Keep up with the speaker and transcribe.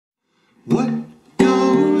What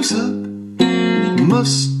goes up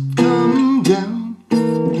must come down.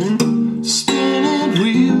 Spinning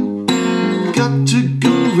wheel, got to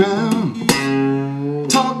go round.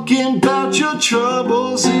 Talking about your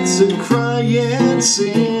troubles, it's a crying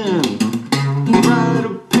sin. Ride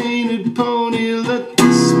a painted pony, let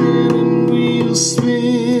the spinning wheel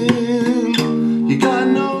spin. You got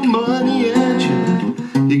no money and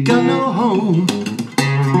you got no home.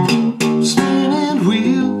 Spinning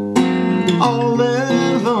wheel all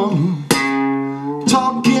alone,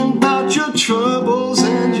 talking about your troubles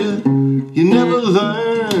and you never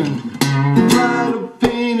learn. Ride a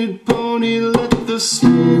painted pony, let the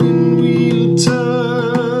spinning wheel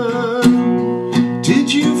turn.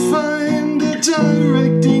 Did you find a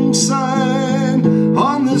directing sign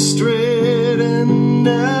on the straight and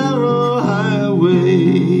narrow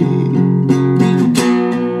highway?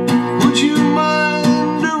 Would you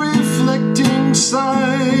mind a reflecting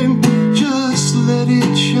sign? Just let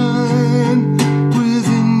it shine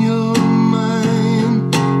within your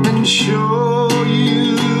mind and show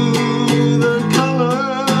you the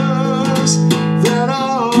colors that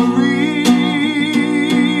are real.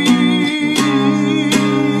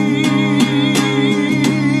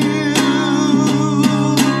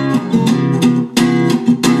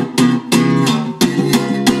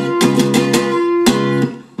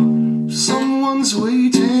 Someone's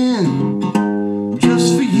waiting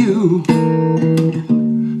just for you.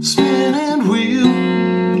 Spinning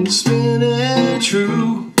wheel, spinning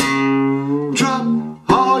true. Drop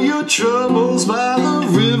all your troubles by the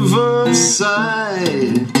riverside.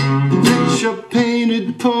 Let your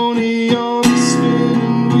painted pony on the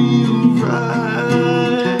spinning wheel ride.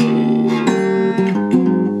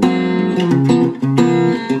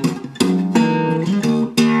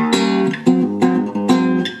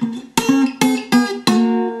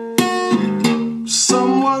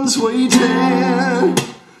 Someone's waiting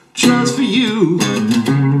just for you.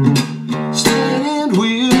 Spinning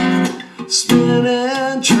wheel,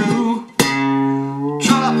 spinning true.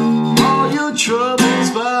 Drop all your troubles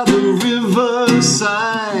by the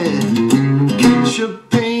riverside. Catch a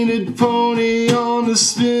painted pony on the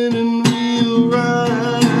spinning wheel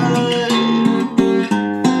ride.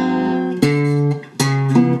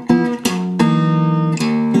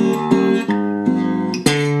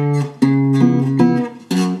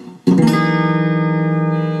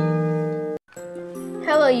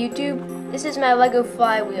 Hello YouTube, this is my Lego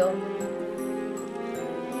flywheel.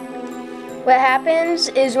 What happens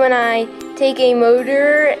is when I take a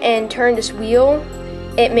motor and turn this wheel,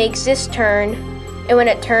 it makes this turn, and when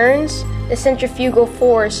it turns, the centrifugal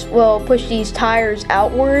force will push these tires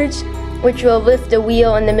outwards, which will lift the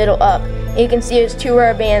wheel in the middle up. And you can see there's two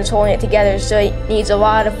rubber bands holding it together, so it needs a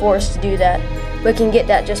lot of force to do that, but can get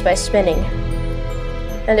that just by spinning.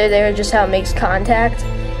 Under there, just how it makes contact.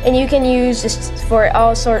 And you can use this for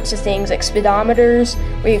all sorts of things, like speedometers,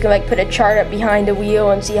 where you can like put a chart up behind the wheel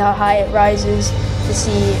and see how high it rises to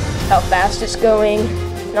see how fast it's going,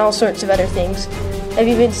 and all sorts of other things. I've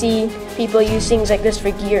even seen people use things like this for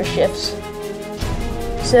gear shifts.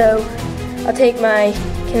 So I'll take my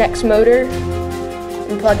Kinect's motor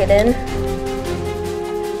and plug it in.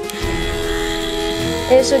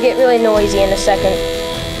 And this will get really noisy in a second.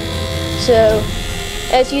 So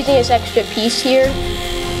it's using this extra piece here,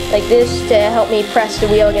 like this, to help me press the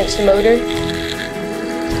wheel against the motor.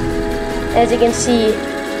 As you can see,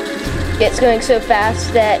 it's going so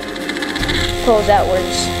fast that it pulls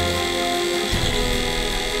outwards.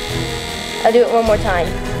 I'll do it one more time.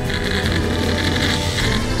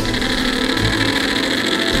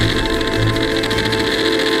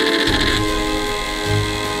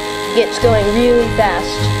 It gets going really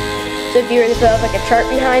fast. So if you were to put up like a chart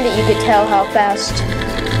behind it, you could tell how fast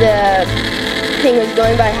the thing was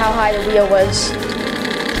going by how high the wheel was.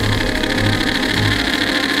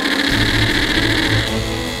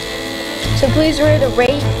 So please remember to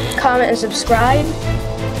rate, comment, and subscribe,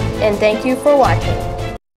 and thank you for watching.